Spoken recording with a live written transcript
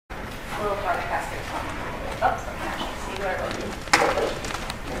little broadcast here. Oops, I can actually see what I wrote.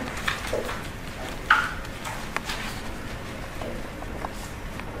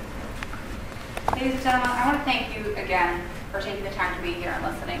 Ladies and gentlemen, I want to thank you again for taking the time to be here and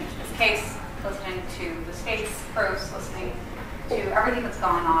listening to this case, listening to the state's proofs, listening to everything that's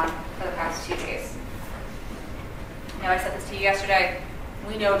gone on for the past 2 days. I know I said this to you yesterday.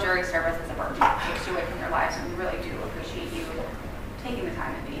 We know jury service is a burden. It takes you away from your lives, and we really do appreciate you taking the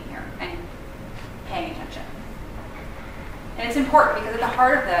time and being here and paying attention. And it's important because at the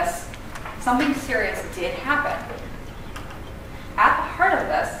heart of this, something serious did happen. At the heart of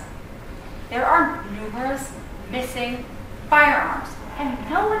this, there are numerous missing firearms, and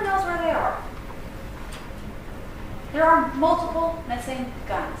no one knows where they are. There are multiple missing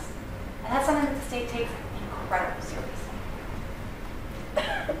guns, and that's something that the state takes incredibly seriously.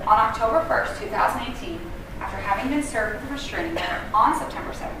 On October 1st, 2018, after having been served with a restraining order on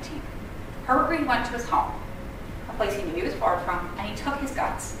September 17th, Herbert Reed went to his home, a place he knew he was barred from, and he took his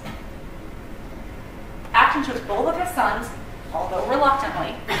guns. Actions which both of his sons, although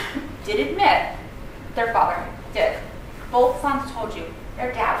reluctantly, did admit their father did. Both sons told you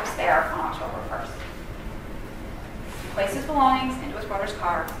their dad was there on October 1st. He placed his belongings into his brother's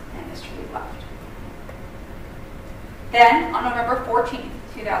car, and Mr. Reed left. Then, on November 14th,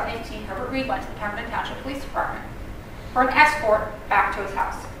 2018, Herbert Reed went to the Pemberton Township Police Department for an escort back to his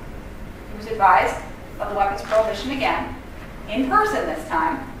house. He was advised of the weapons prohibition again, in person this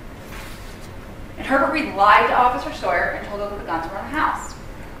time, and Herbert Reed lied to Officer Sawyer and told her that the guns were in the house.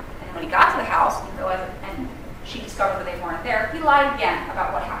 And when he got to the house, he realized, and she discovered that they weren't there, he lied again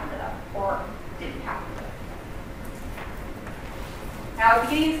about what happened to them, or didn't happen to them. Now, at the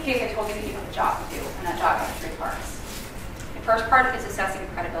beginning of this case, I told you that you have a job to do, and that job has 3 parts. The first part is assessing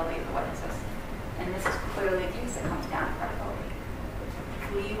the credibility of the witnesses, and this is clearly a case that comes down to credibility.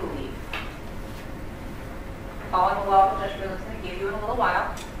 Who do you believe? Following the law that Judge Breland is going to give you in a little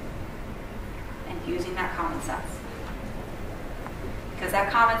while, and using that common sense. Because that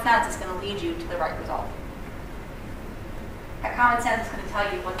common sense is going to lead you to the right result. That common sense is going to tell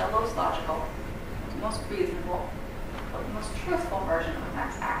you what the most logical, the most reasonable, what the most truthful version of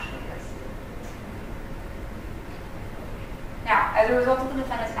events actually is. Now, as a result of the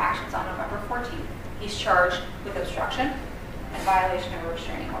defendant's actions on November 14th, he's charged with obstruction and violation of a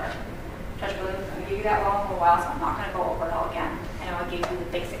restraining order. Judge Breland is going to give you that law for a while, so I'm not going to go over it all again. I know I gave you the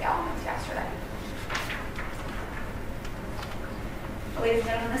basic elements yesterday. But ladies and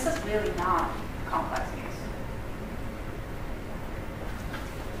gentlemen, this is really not a complex case.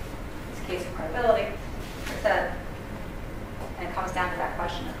 It's a case of credibility, as I said, and it comes down to that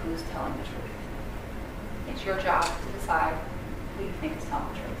question of who's telling the truth. It's your job to decide who you think is telling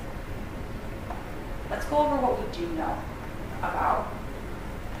the truth. Let's go over what we do know about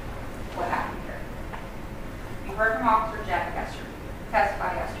what happened here. You heard from Officer Jack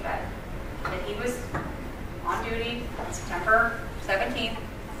testify yesterday that he was on duty on September 17th.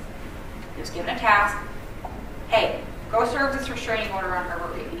 He was given a task. Hey, go serve this restraining order on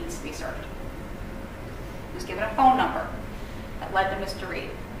Herbert Reed. He needs to be served. He was given a phone number that led to Mr. Reed.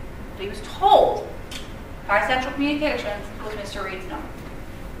 But he was told by Central Communications was Mr. Reed's number.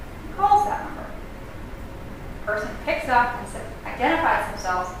 He calls that number. The person picks up and identifies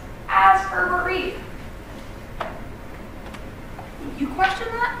themselves as Herbert Reed. You question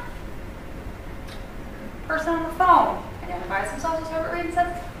that? The person on the phone identifies themselves as Herbert Reed and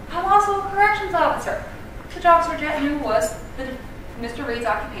says, I'm also a corrections officer, which Officer Jett knew was Mr. Reed's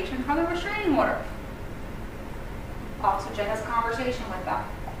occupation from the restraining order. Officer Jett has a conversation with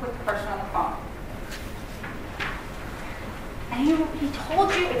the person on the phone. And he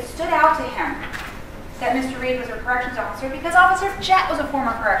told you, it stood out to him that Mr. Reed was a corrections officer because Officer Jett was a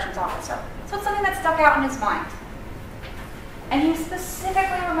former corrections officer. So it's something that stuck out in his mind. And he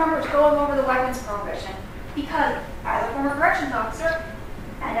specifically remembers going over the weapons prohibition because as a former corrections officer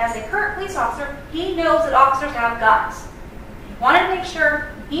and as a current police officer, he knows that officers have guns. He wanted to make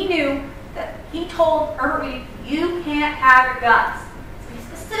sure he knew that he told Herbert Reed, you can't have your guns. So he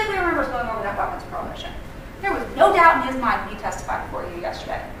specifically remembers going over that weapons prohibition. There was no doubt in his mind when he testified before you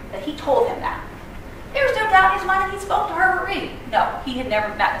yesterday that he told him that. There was no doubt in his mind that he spoke to Herbert Reed. No, he had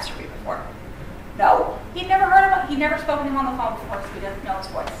never met Mr. Reed before. No, he'd never heard of him. He'd never spoken to him on the phone before, so he doesn't know his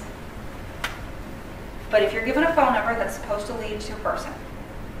voice. But if you're given a phone number that's supposed to lead to a person,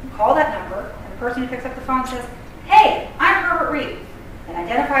 you call that number, and the person who picks up the phone says, hey, I'm Herbert Reed, and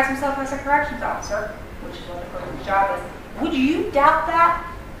identifies himself as a corrections officer, which is what the person's job is, would you doubt that?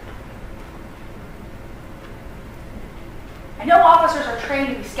 I know officers are trained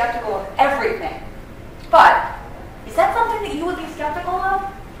to be skeptical of everything, but is that something that you would be skeptical of?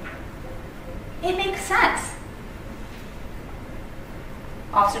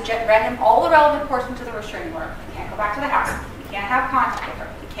 Officer Jett read him all the relevant portions of the restraining order. You can't go back to the house. You can't have contact with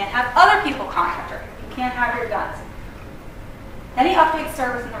her. You can't have other people contact her. You can't have your guns. Then he updates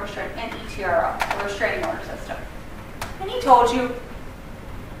service in the ETRO, the restraining order system. And he told you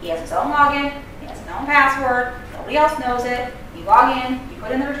he has his own login, he has his own password, nobody else knows it. You log in, you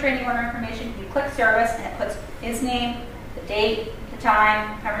put in the restraining order information, you click service, and it puts his name, the date, the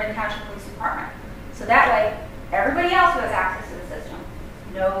time, Pemberton Township Police Department. So that way, everybody else who has access to the system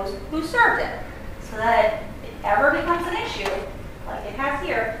knows who served it. So that if it ever becomes an issue, like it has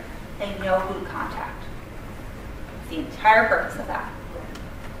here, they know who to contact. It's the entire purpose of that.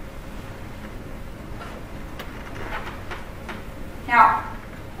 Now,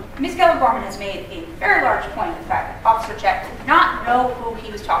 Ms. Geller-Gorman has made a very large point of the fact that Officer Jett did not know who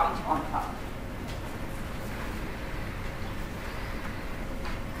he was talking to on the phone.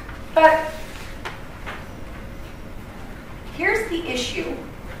 But here's the issue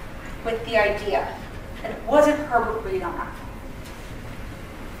with the idea that it wasn't Herbert Reed on that phone.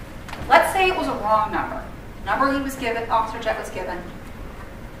 Let's say it was a wrong number. The number he was given, Officer Jett was given,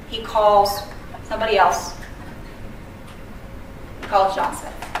 he calls somebody else. He calls John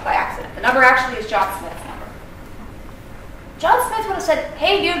Smith by accident. The number actually is John Smith's number. John Smith would have said,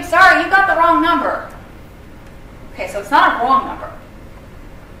 hey dude, sorry, you got the wrong number. Okay, so it's not a wrong number.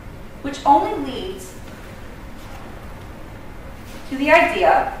 Which only leads to the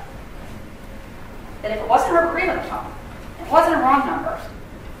idea that if it wasn't Herbert Reed on the phone, and it wasn't a wrong number,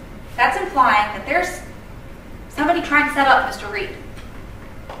 that's implying that there's somebody trying to set up Mr. Reed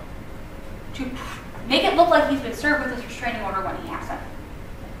to make it look like he's been served with his restraining order when he hasn't.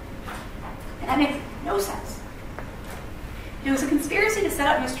 And that makes no sense. If it was a conspiracy to set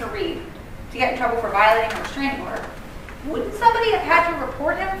up Mr. Reed to get in trouble for violating a restraining order, wouldn't somebody have had to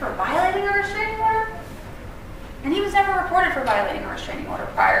report him for violating a restraining order? And he was never reported for violating a restraining order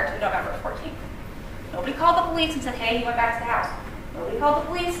prior to November 14th. Nobody called the police and said, hey, he went back to the house. Nobody called the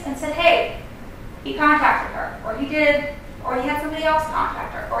police and said, hey, he contacted her, or he did, or he had somebody else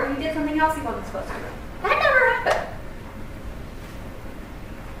contact her, or he did something else he wasn't supposed to do. That never happened.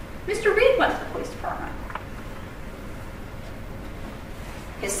 Mr. Reed went to the police department.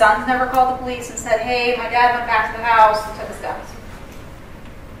 His sons never called the police and said, hey, my dad went back to the house and took his guns.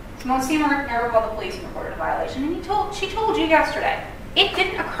 Simone Seymour never called the police and reported a violation, and she told you yesterday, it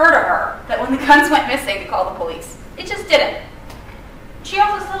didn't occur to her that when the guns went missing to call the police. It just didn't. She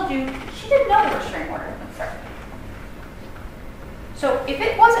also told you she didn't know the restraining order had been served. So if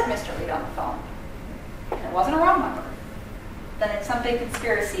it wasn't Mr. Reed on the phone, and it wasn't a wrong number, then it's some big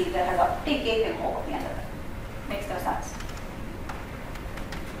conspiracy that has a big gaping hole at the end of it. Makes no sense.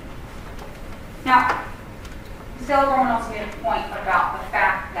 Now, Geller-Gorman also made a point about the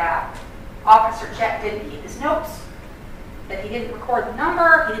fact that Officer Jett didn't keep his notes, that he didn't record the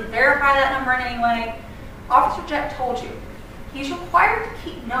number, he didn't verify that number in any way. Officer Jett told you he's required to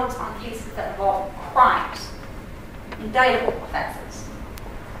keep notes on cases that involve crimes, indictable offenses.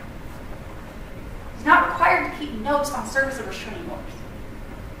 He's not required to keep notes on service of restraining orders.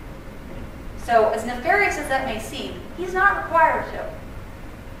 So, as nefarious as that may seem, he's not required to.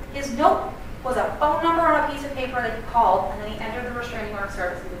 His note was a phone number on a piece of paper that he called, and then he entered the restraining order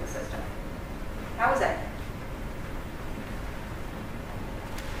service into the system. That was it.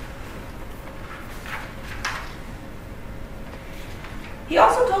 He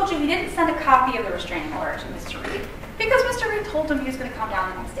also told you he didn't send a copy of the restraining order to Mr. Reed because Mr. Reed told him he was going to come down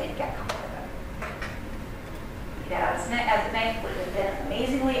the next day to get a copy of it. Yeah, as it may would have been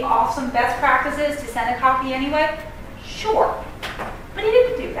amazingly awesome best practices to send a copy anyway. Sure. But he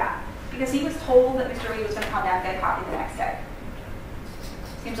didn't do that because he was told that Mr. Reed was going to come down and get a copy the next day.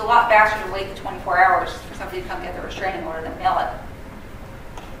 Seems a lot faster to wait the 24 hours for somebody to come get the restraining order than mail it.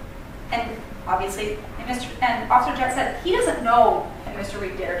 And obviously, and Officer Jett said he doesn't know if Mr.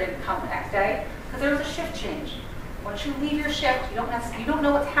 Reed did or didn't come the next day because there was a shift change. Once you leave your shift, you don't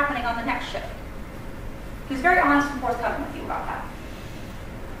know what's happening on the next shift. He was very honest and forthcoming with you about that.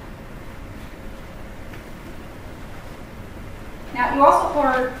 Now, you also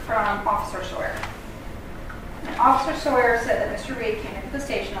heard from Officer Sawyer. And Officer Sawyer said that Mr. Reed came into the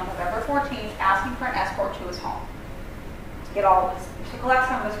station on November 14th asking for an escort to his home to collect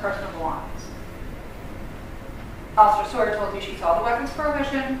some of his personal belongings. Officer Sawyer told you she saw the weapons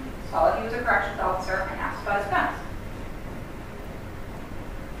prohibition, saw that he was a corrections officer, and asked about his guns.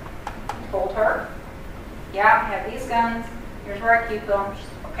 He told her, yeah, I have these guns, here's where I keep them. She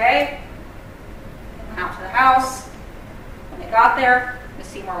said, okay. They went out to the house. When they got there, Miss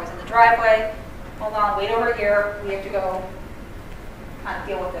Seymour was in the driveway. Hold on, wait over here. We have to go kind of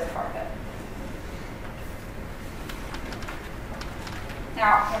deal with this part of it.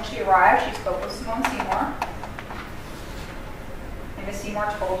 Now, when she arrived, she spoke with Simone Seymour. And Miss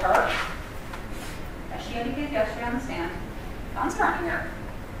Seymour told her, as she indicated yesterday on the stand, guns aren't here.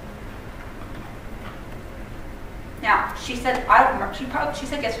 Now, she said, I don't remember, she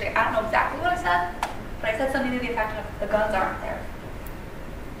said yesterday, I don't know exactly what I said, but I said something to the effect of, the guns aren't there.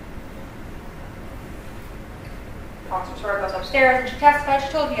 Officer Sawyer goes upstairs and she testified, she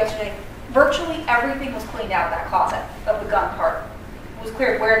told you yesterday, virtually everything was cleaned out of that closet of the gun part. It was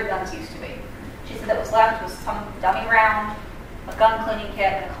cleared where the guns used to be. She said that was left was some dummy round, a gun cleaning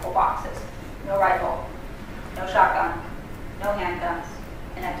kit, and a couple boxes. No rifle, no shotgun, no handguns,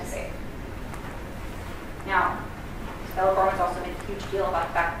 an empty safe. Now, Geller-Gorman's also made a huge deal about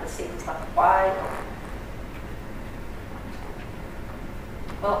the fact that the safe was left wide.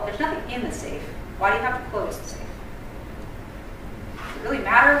 Well, there's nothing in the safe. Why do you have to close the safe? Does it really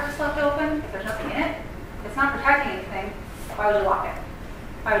matter if it's left open, if there's nothing in it? If it's not protecting anything, why would you lock it?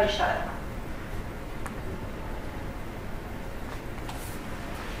 Why would you shut it?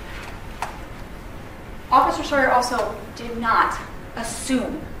 Officer Sawyer also did not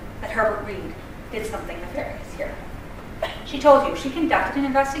assume that Herbert Reed did something nefarious here. She told you she conducted an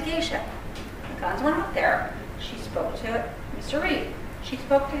investigation. The guns were not there. She spoke to Mr. Reed. She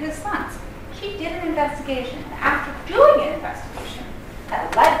spoke to his sons. She did an investigation. And after doing an investigation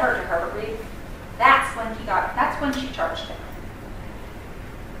that led her to Herbert Reed, that's when she charged him.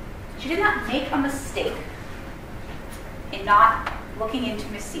 She did not make a mistake in not looking into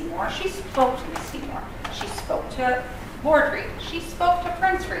Miss Seymour. She spoke to Miss Seymour. She spoke to Lord Reed. She spoke to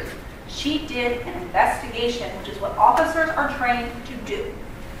Prince Reed. She did an investigation, which is what officers are trained to do.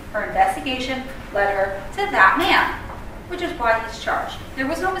 Her investigation led her to that man, which is why he's charged. There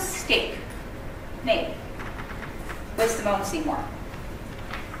was no mistake made with Simone Seymour.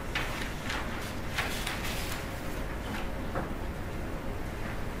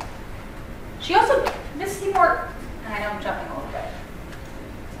 She also, Miss Seymour, and I know I'm jumping a little bit,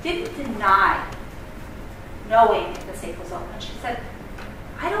 didn't deny knowing if the safe was open. She said,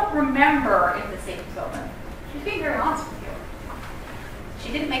 I don't remember if the safe was open. She's being very honest with you.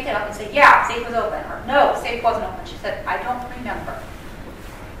 She didn't make that up and say, yeah, the safe was open, or no, the safe wasn't open. She said, I don't remember.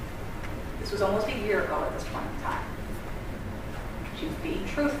 This was almost a year ago at this point in time. She was being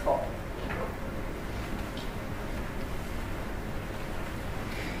truthful.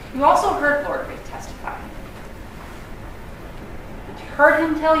 You also heard Lord Reed testify. You heard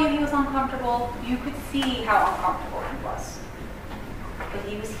him tell you he was uncomfortable. You could see how uncomfortable he was. But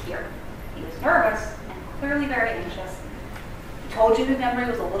he was here. He was nervous and clearly very anxious. He told you his memory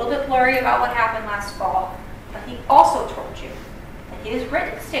was a little bit blurry about what happened last fall, but he also told you that his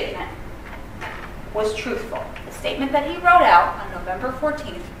written statement was truthful. The statement that he wrote out on November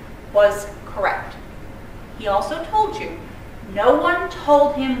 14th was correct. He also told you no one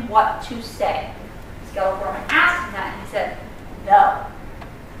told him what to say. Geller-Gorman asked him that, and he said, no.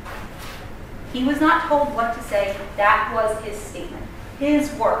 He was not told what to say. That was his statement.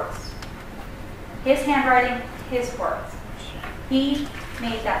 His words. His handwriting, his words. He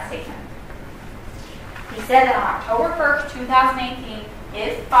made that statement. He said that on October 1st, 2018,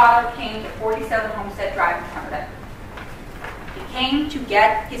 his father came to 47 Homestead Drive in Pemberton. He came to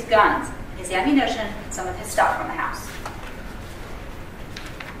get his guns, his ammunition, and some of his stuff from the house.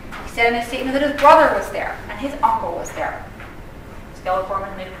 He said in his statement that his brother was there and his uncle was there.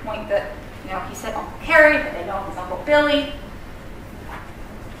 Geller-Gorman made a point that, he said Uncle Harry, but they know him as Uncle Billy.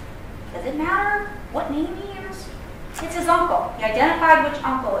 Does it matter what name he used? It's his uncle. He identified which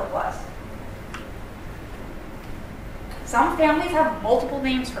uncle it was. Some families have multiple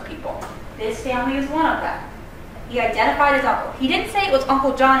names for people. This family is one of them. He identified his uncle. He didn't say it was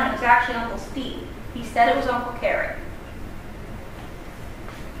Uncle John and it was actually Uncle Steve. He said it was Uncle Carrie.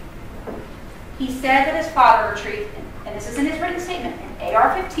 He said that his father retrieved, and this is in his written statement, an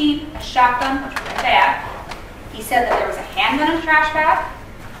AR-15, a shotgun, which was in a bag. He said that there was a handgun in a trash bag.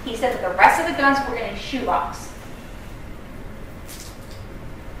 He said that the rest of the guns were in a shoebox.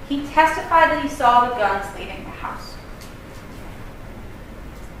 He testified that he saw the guns leaving the house.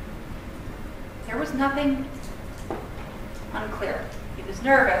 There was nothing unclear. He was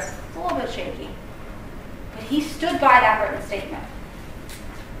nervous, a little bit shaky, but he stood by that written statement.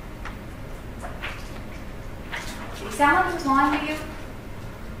 Did he sound like he was lying to you?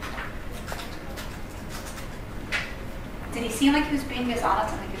 Did he seem like he was being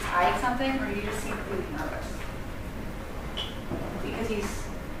dishonest and like he was hiding something, or did you just seem really nervous? Because he's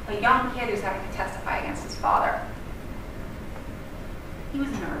a young kid who's having to testify against his father. He was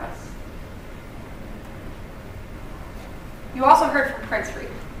nervous. You also heard from Prince Reed,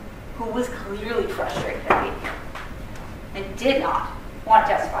 who was clearly frustrated at being here and did not want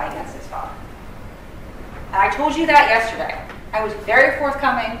to testify against his father. And I told you that yesterday. I was very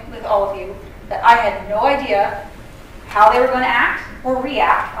forthcoming with all of you that I had no idea how they were going to act or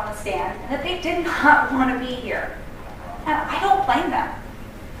react on the stand, and that they did not want to be here. And I don't blame them.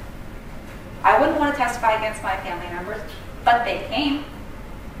 I wouldn't want to testify against my family members, but they came.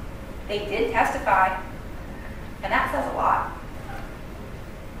 They did testify, and that says a lot.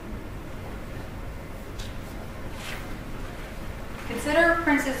 Consider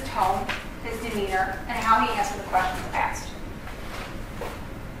Prince's tone, his demeanor, and how he answered the questions asked.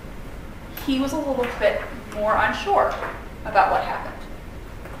 He was a little bit more unsure about what happened.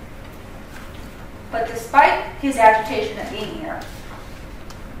 But despite his agitation at being here,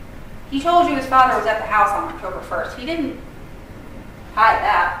 he told you his father was at the house on October 1st. He didn't hide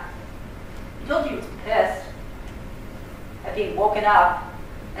that. He told you he was pissed at being woken up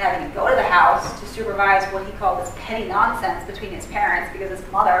and having to go to the house to supervise what he called this petty nonsense between his parents because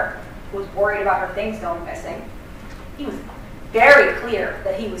his mother was worried about her things going missing. He was very clear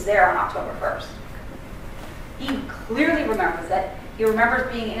that he was there on October 1st. He clearly remembers it. He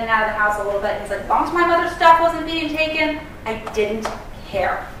remembers being in and out of the house a little bit. He's like, as long as my mother's stuff wasn't being taken, I didn't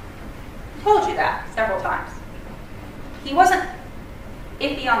care. I told you that several times. He wasn't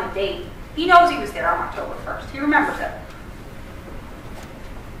iffy on the date. He knows he was there on October 1st. He remembers it.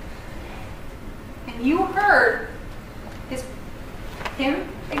 And you heard him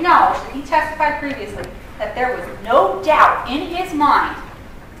acknowledge that he testified previously that there was no doubt in his mind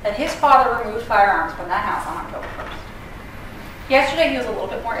that his father removed firearms from that house on October 1st. Yesterday, he was a little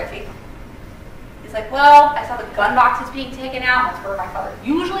bit more iffy. He's like, well, I saw the gun boxes being taken out. That's where my father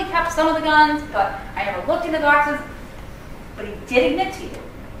usually kept some of the guns, but I never looked in the boxes. But he did admit to you,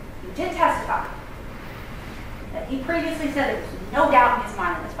 he did testify, that he previously said there was no doubt in his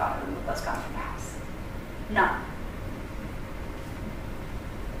mind that his father removed those guns from the house. None.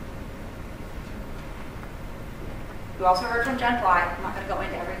 You also heard from Jen Bly. I'm not going to go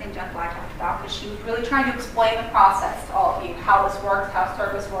into everything Jen Bly talked about, because she was really trying to explain the process to all of you, how this works, how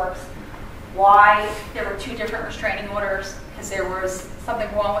service works, why there were two different restraining orders, because there was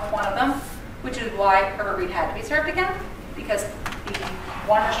something wrong with one of them, which is why Herbert Reed had to be served again, because the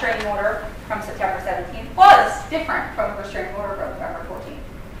one restraining order from September 17th was different from the restraining order from November 14th.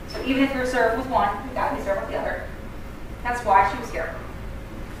 So even if you're served with one, you've got to be served with the other. That's why she was here.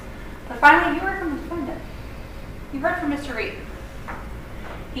 But finally, you heard from the defendant. You heard from Mr. Reed.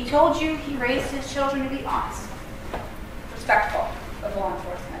 He told you he raised his children to be honest, respectful of law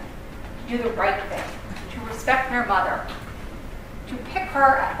enforcement, to do the right thing, to respect their mother, to pick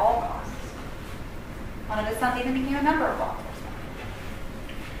her at all costs. One of his sons even became a member of law enforcement.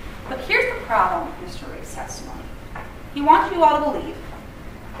 But here's the problem with Mr. Reed's testimony. He wants you all to believe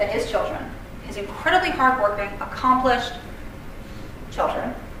that his children, his incredibly hardworking, accomplished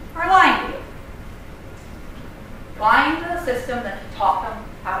children, are lying to you. Lying to the system that he taught them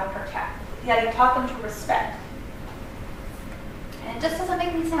how to protect, that he taught them to respect. And it just doesn't make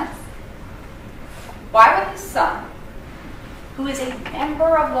any sense. Why would his son, who is a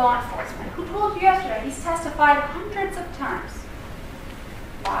member of law enforcement, who told you yesterday he's testified hundreds of times,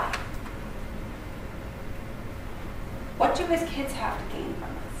 lie? What do his kids have to gain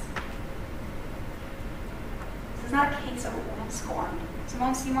from this? This is not a case of a woman scorned.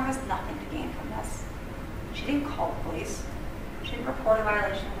 Simone Seymour has nothing to gain from this. She didn't call the police. She didn't report a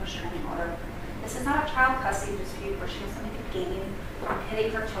violation of a restraining order. This is not a child custody dispute where she has something to gain from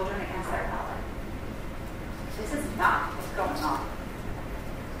pitting her children against their father. This is not what's going on.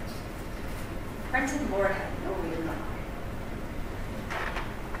 Prince and Lord have no reason to lie.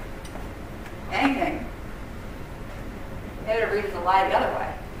 Anything, they would have read to lie the other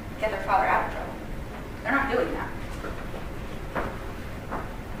way, get their father out of trouble. They're not doing that.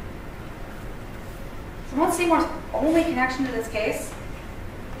 Simone Seymour's only connection to this case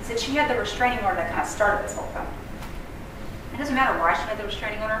is that she had the restraining order that kind of started this whole thing. It doesn't matter why she had the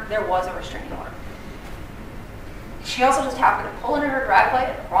restraining order, there was a restraining order. She also just happened to pull into her driveway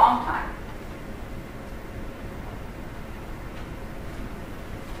at the wrong time.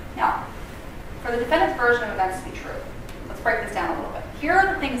 Now, for the defendant's version of events to be true, let's break this down a little bit. Here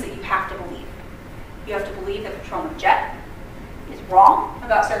are the things that you have to believe. You have to believe that Patrolman Jett is wrong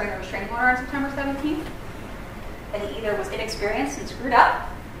about serving the restraining order on September 17th, that he either was inexperienced and screwed up,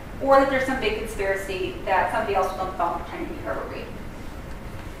 or that there's some big conspiracy that somebody else was on the phone pretending to be Herbert Reed,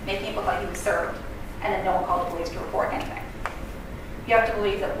 making it look like he was served, and then no one called the police to report anything. You have to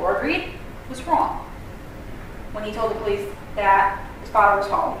believe that Lord Reed was wrong when he told the police that his father was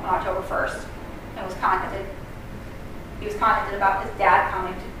home on October 1st and was contacted. He was contacted about his dad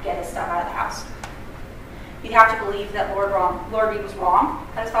coming to get his stuff out of the house. You'd have to believe that Lord Reed was wrong,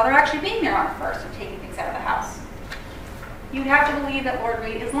 that his father actually being there on the 1st and taking things out of the house. You'd have to believe that Lord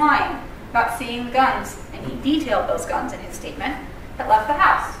Reed is lying about seeing the guns, and he detailed those guns in his statement, that left the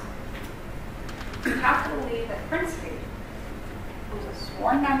house. You'd have to believe that Prince Reed, who was a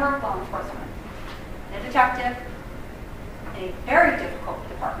sworn member of law enforcement, and a detective in a very difficult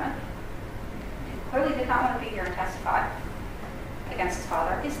department, who clearly did not want to be here and testify against his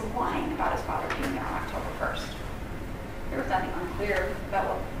father, is lying about his father being there on October 1st. There was nothing unclear about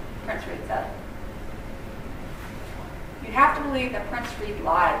what Prince Reed said. You'd have to believe that Prince Reed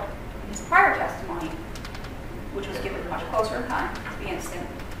lied in his prior testimony, which was given much closer in time to the incident,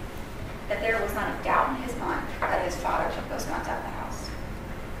 that there was not a doubt in his mind that his father took those guns out of the house.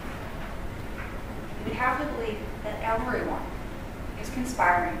 You'd have to believe that everyone is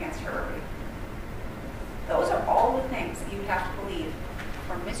conspiring against Herbert Reed. Those are all the things that you would have to believe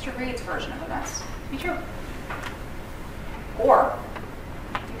for Mr. Reed's version of events to be true. Or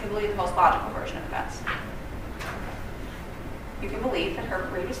you can believe the most logical version of events. You can believe that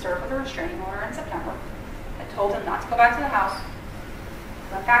Herbert Reed was served with a restraining order in September that told him not to go back to the house,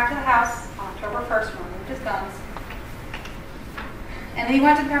 went back to the house on October 1st and removed his guns, and then he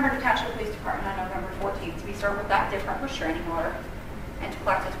went to the Pemberton Township Police Department on November 14th to be served with that different restraining order and to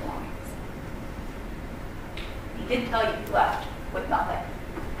collect his belongings. He didn't tell you he left with nothing,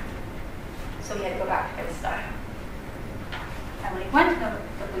 so he had to go back to get his stuff. And when he went to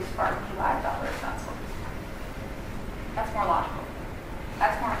the police department, he lied about where his guns were. That's more logical.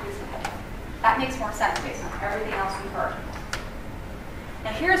 That's more reasonable. That makes more sense based on everything else we've heard.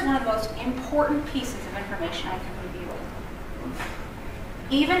 Now here's one of the most important pieces of information I can leave you with.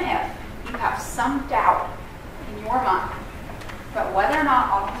 Even if you have some doubt in your mind about whether or not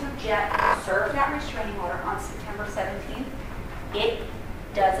Officer Jett served that restraining order on September 17th, it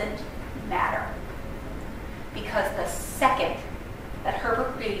doesn't matter. Because the second that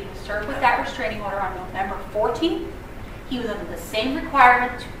Herbert Reed was served with that restraining order on November 14th, he was under the same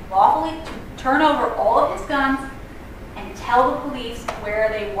requirement to lawfully turn over all of his guns and tell the police where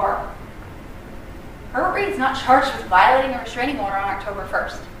they were. Herbert Reed is not charged with violating a restraining order on October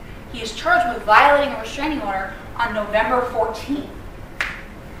 1st. He is charged with violating a restraining order on November 14th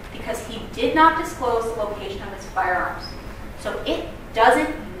because he did not disclose the location of his firearms. So it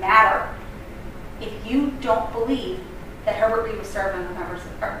doesn't matter if you don't believe that Herbert Reed was served on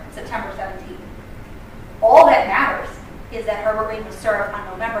September 17th. All that matters is that Herbert Reed was served on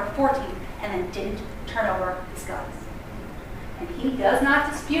November 14th and then didn't turn over his guns. And he does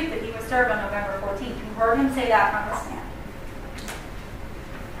not dispute that he was served on November 14th. You heard him say that from the stand.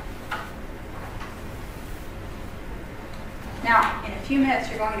 Now, in a few minutes,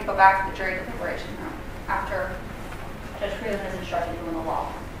 you're going to go back to the jury deliberation room after Judge Breland has instructed you in the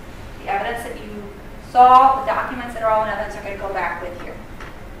law. The evidence that you saw, the documents that are all in evidence are going to go back with you.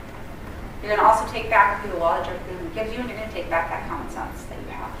 You're going to also take back with you the law that Judge Breland gives you, and you're going to take back that common sense that you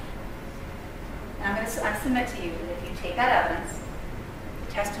have. And I'm going to submit to you that if you take that evidence,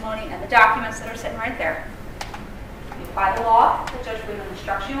 the testimony, and the documents that are sitting right there, you apply the law that Judge Breland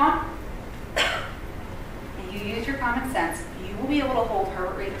instructs you on, and you use your common sense, you will be able to hold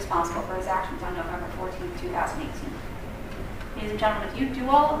Herbert Reed responsible for his actions on November 14, 2018. Ladies and gentlemen, if you do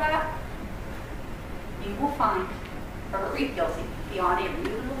all of that, you will find Herbert Reed guilty beyond a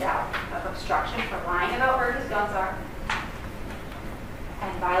reasonable doubt of obstruction for lying about where his guns are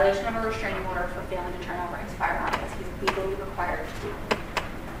and violation of a restraining order for failing to turn over his firearm as he's legally required to do.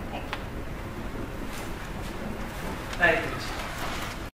 Thank you. Thank you.